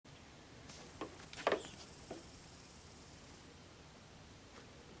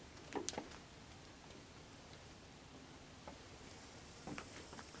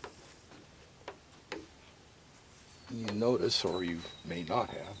notice, or you may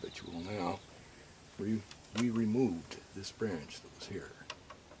not have, but you will now, we removed this branch that was here.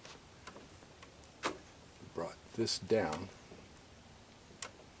 We brought this down.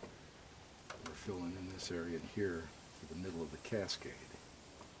 We're filling in this area in here for the middle of the cascade.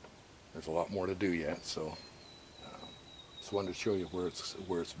 There's a lot more to do yet, so just wanted to show you where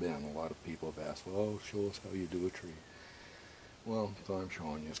it's been. A lot of people have asked, well, show us how you do a tree. Well, so I'm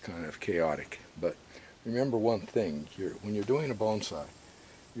showing you, it's kind of chaotic. But remember one thing, when you're doing a bonsai,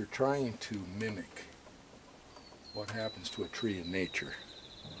 you're trying to mimic what happens to a tree in nature.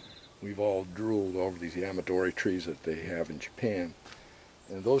 We've all drooled over these Yamadori trees that they have in Japan,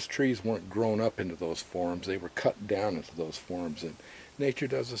 and those trees weren't grown up into those forms, they were cut down into those forms, and nature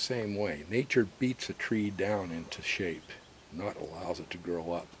does the same way. Nature beats a tree down into shape, not allows it to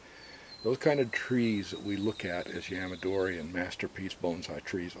grow up. Those kind of trees that we look at as Yamadori and masterpiece bonsai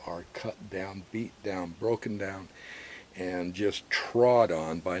trees are cut down, beat down, broken down, and just trod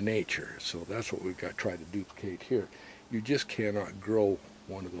on by nature. So that's what we've got to try to duplicate here. You just cannot grow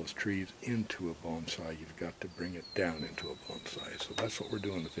one of those trees into a bonsai. You've got to bring it down into a bonsai. So that's what we're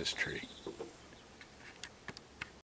doing with this tree.